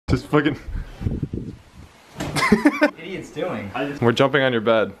Just fucking. What are idiots doing? We're jumping on your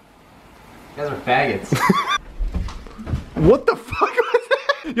bed. You guys are faggots. What the fuck was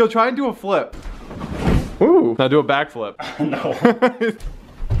that? Yo, try and do a flip. Ooh. Now do a backflip. No.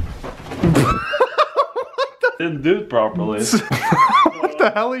 Didn't do it properly. What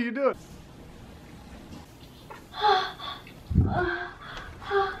the hell are you doing?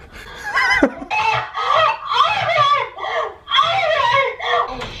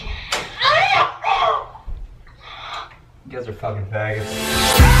 You guys are fucking faggots.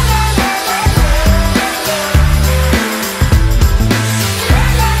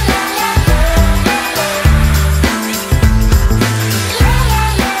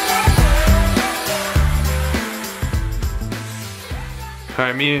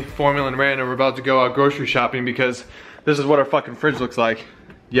 Alright, me, Formula, and Random are about to go out grocery shopping because this is what our fucking fridge looks like.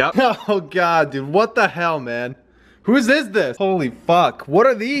 Yep. Oh god, dude, what the hell, man? Whose is this? Holy fuck, what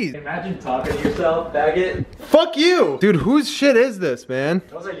are these? Imagine talking to yourself, faggot. Fuck you! Dude, whose shit is this, man?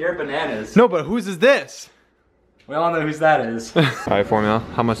 Those are your bananas. No, but whose is this? We all know whose that is. Alright, Formula,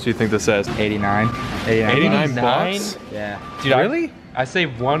 how much do you think this is? 89. 89 bucks? Yeah. Dude, Really? I say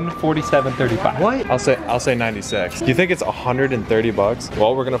 147.35. What? I'll say 96. Do you think it's 130 bucks?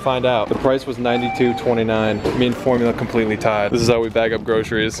 Well, we're gonna find out. The price was 92.29. Me and Formula completely tied. This is how we bag up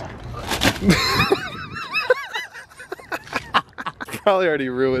groceries. Probably already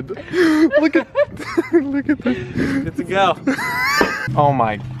ruined. Look at look at this. Good to go. Oh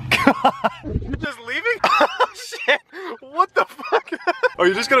my god. You're just leaving? Oh shit. What the fuck? Are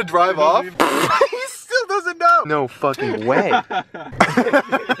you just gonna drive off? He still doesn't know. No fucking way.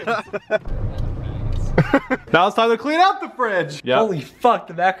 Now it's time to clean out the fridge. Yep. Holy fuck,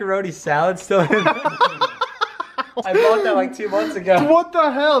 the macaroni salad's still in there. I bought that like 2 months ago. What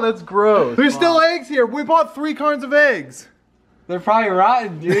the hell? That's gross. There's still eggs here. We bought 3 cartons of eggs. They're probably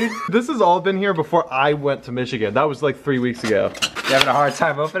rotten, dude. This has all been here before I went to Michigan. That was like 3 weeks ago. You having a hard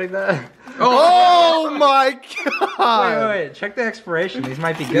time opening that? Oh my god! Wait. Check the expiration. These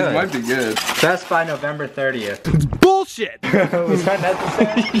might be good. These might be good. Best by November 30th. Bullshit! Was that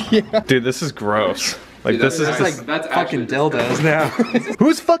necessary? Yeah. Dude, this is gross. Like, Dude, this is That's like fucking dildos now.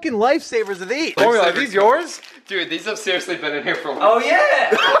 Whose fucking lifesavers are these? Oh, are these yours? Dude, these have seriously been in here for a while. Oh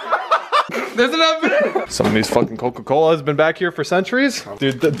yeah! There's enough in it. Some of these fucking Coca-Cola has been back here for centuries.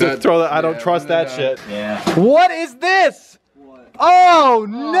 Dude, throw that. I don't trust that shit. Yeah. What is this? What? Oh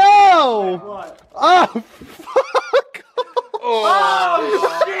no! What? Oh fuck!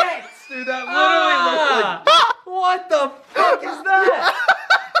 Oh shit! Dude, that literally looks like... What the fuck is that?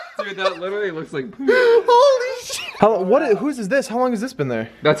 Dude, that literally looks like... Holy shit! Whose is this? How long has this been there?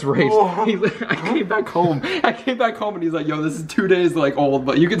 That's Ray's. I came back home. And he's like, yo, this is 2 days like old,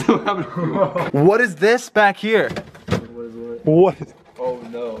 but you can still have it. What is this back here? What is Oh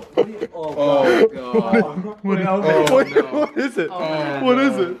no. Oh god. What is it? What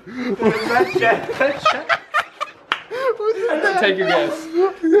is it? Take your guess.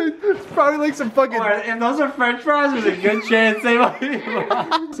 It's probably like some fucking. If those are French fries, there's a good chance they might be.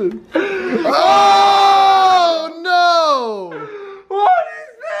 Oh no! What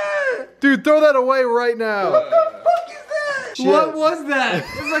is that? Dude, throw that away right now. What the fuck is that? Shit. What was that?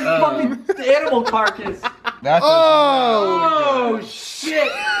 It's like fucking animal carcass. Oh! Oh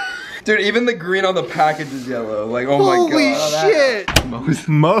shit! Dude, even the green on the package is yellow. Like, oh my god. Holy shit!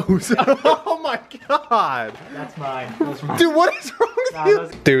 Mose. Oh my god! That's mine. Those are mine. Dude, what is wrong with you?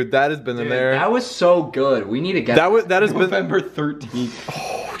 Dude, that has been in there. That was so good. We need to get That has been November 13th.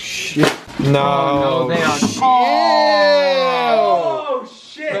 Oh shit! No. Oh, no, they are. Shit. Oh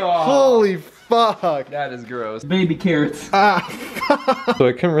shit! Holy fuck! That is gross. Baby carrots. So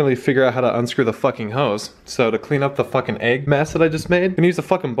I couldn't really figure out how to unscrew the fucking hose. So to clean up the fucking egg mess that I just made, I'm gonna use a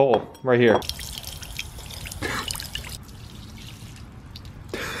fucking bowl right here.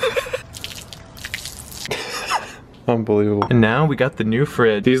 Unbelievable. And now we got the new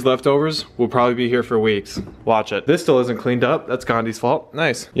fridge. These leftovers will probably be here for weeks. Watch it. This still isn't cleaned up. That's Gandhi's fault.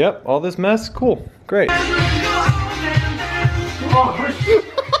 Nice. Yep, all this mess. Cool. Great.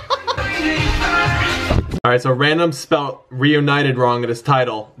 Alright, so Random spelled reunited wrong in his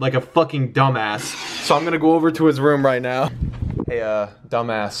title, like a fucking dumbass. So I'm gonna go over to his room right now. Hey,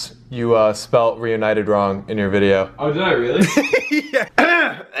 dumbass, you spelled reunited wrong in your video. Oh, did I really? Yeah.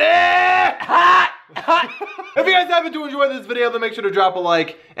 If you guys happen to enjoy this video, then make sure to drop a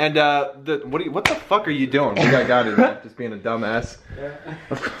like. And what the fuck are you doing? We got it, man. Just being a dumbass.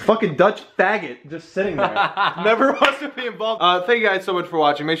 A fucking Dutch faggot just sitting there. Never wants to be involved. Thank you guys so much for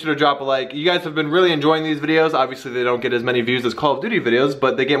watching. Make sure to drop a like. You guys have been really enjoying these videos. Obviously, they don't get as many views as Call of Duty videos,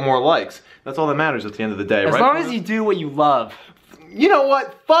 but they get more likes. That's all that matters at the end of the day, right? As long as you do what you love. You know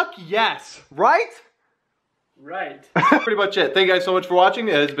what? Fuck yes. Right? Right. Pretty much it. Thank you guys so much for watching.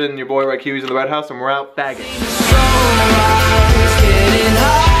 It has been your boy, Kiwiz in the Red House, and we're out. Faggot.